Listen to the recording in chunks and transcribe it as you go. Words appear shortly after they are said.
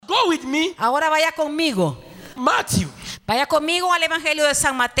go with me. Ahora vaya conmigo. Matthew. Vaya conmigo al Evangelio de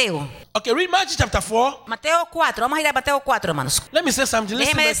San Mateo. Okay, read Matthew chapter 4. Mateo 4. Vamos a ir a Mateo 4, hermanos. Let me say something.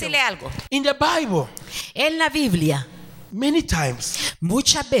 Listen Déjeme very decirle carefully. algo. In the Bible, En la Biblia, many times,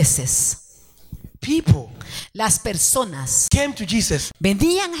 muchas veces, people las personas came to Jesus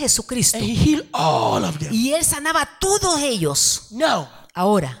venían a Jesucristo and he healed all of them. y Él sanaba a todos ellos. Now,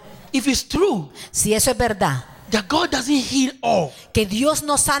 Ahora, if it's true si eso es verdad, that God doesn't heal all, que Dios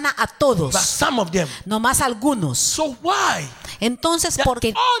no sana a but todos, some of them, nomás a algunos, so why? entonces, That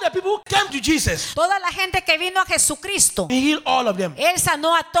porque all the people who came to Jesus, toda la gente que vino a Jesucristo, he healed all of them. Él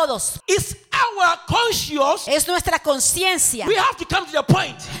sanó a todos. It's our conscience. Es nuestra conciencia. We have to come to the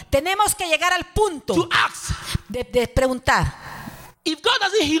point Tenemos que llegar al punto to ask, de preguntar, if God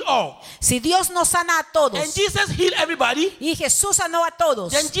doesn't heal all, si Dios no sana a todos and Jesus healed everybody, y Jesús sanó a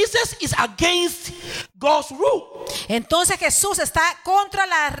todos, then Jesus is against God's rule. entonces Jesús está contra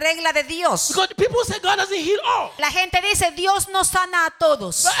la regla de Dios. Because people say God doesn't heal all. La gente dice Dios no sana a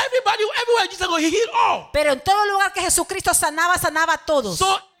todos, But everywhere Jesus goes, he healed all. pero en todo lugar que Jesucristo sanaba, sanaba a todos.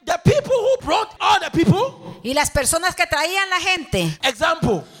 So the people who brought all the people, Y las personas que traían la gente,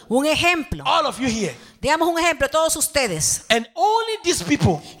 example, un ejemplo, all of you here, digamos un ejemplo, todos ustedes, and only these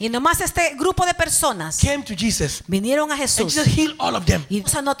people y nomás este grupo de personas came to Jesus, vinieron a and Jesús Jesus healed all of them. y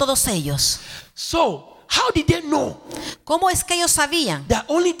sanó a todos ellos. So how did they know ¿Cómo es que ellos sabían that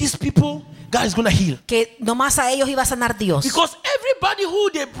only these people God is going to heal? que nomás a ellos iba a sanar Dios? Because everybody who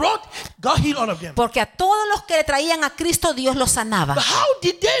they brought, God healed all of them. Porque a todos los que le traían a Cristo, Dios los sanaba. But how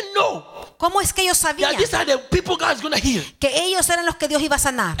did they know ¿Cómo es que ellos sabían that these are the people God is going to heal, que ellos eran los que Dios iba a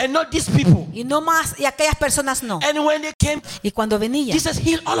sanar? and not these people? Y no más, y aquellas personas no. And when they came, Y cuando venía, Jesus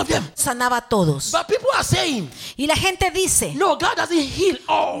healed all of them. sanaba a todos. But people are saying, Y la gente dice, no, God doesn't heal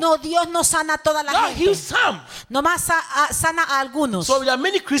all. no, Dios no sana a toda la God gente. heals some. Nomás sana a algunos. So there are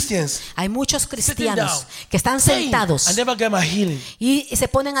many Christians Hay muchos cristianos down, que están saying, sentados I never get my healing. y se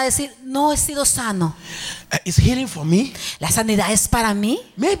ponen a decir, no he sido sano. Is healing for me? La sanidad es para mí.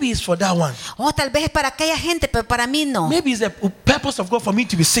 Maybe it's for that one. Oh, tal vez es para aquella gente, pero para mí no. Maybe it's the purpose of God for me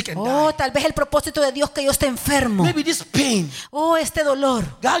to be sick and Oh, die. tal vez el propósito de Dios que yo esté enfermo. Maybe this pain, Oh, este dolor.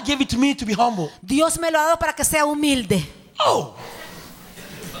 God gave it to me to be humble. Dios me lo ha dado para que sea humilde. Oh,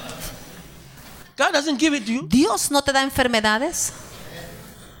 God doesn't give it to you. Dios no te da enfermedades.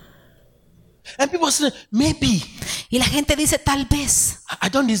 And people say, maybe Y la gente dice, tal vez. I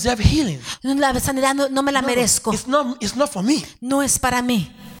don't deserve healing. La sanidad no me la merezco. It's not for me. No es para mí.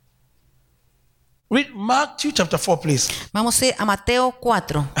 Read Mark 2 chapter 4, please. Vamos a ir a Mateo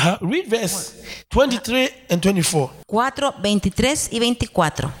 4. Read verse 23 and 24. 4, 23 y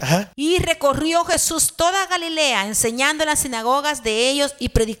 24. Y recorrió Jesús toda Galilea, enseñando en las sinagogas de ellos y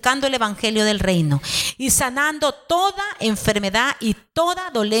predicando el evangelio del reino, y sanando toda enfermedad y toda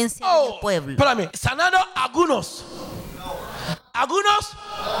dolencia del pueblo. Espérame, sanando algunos. ¿Algunos?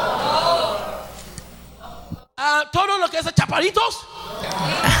 Todos los que son chaparitos.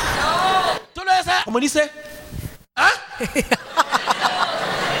 Todo eso, como dice, ¿ah?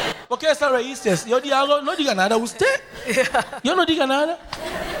 ¿Por qué está reíste? Yo digo algo, no diga nada usted. Yo no diga nada.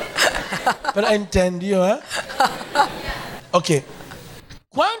 Pero entendió, ¿eh? Ok.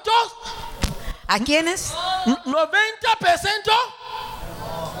 ¿Cuántos? ¿A quiénes? 90%.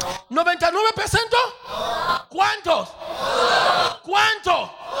 99%. ¿Cuántos?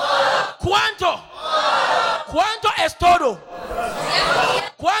 ¿Cuánto? ¿Cuánto? ¿Cuánto es todo?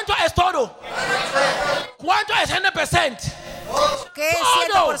 ¿Cuánto es todo? ¿Cuánto es 100%? ¿Qué es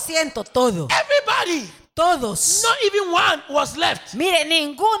 100%? Todo. Everybody. Todos. Not even one was left. Mire,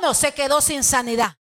 ninguno se quedó sin sanidad.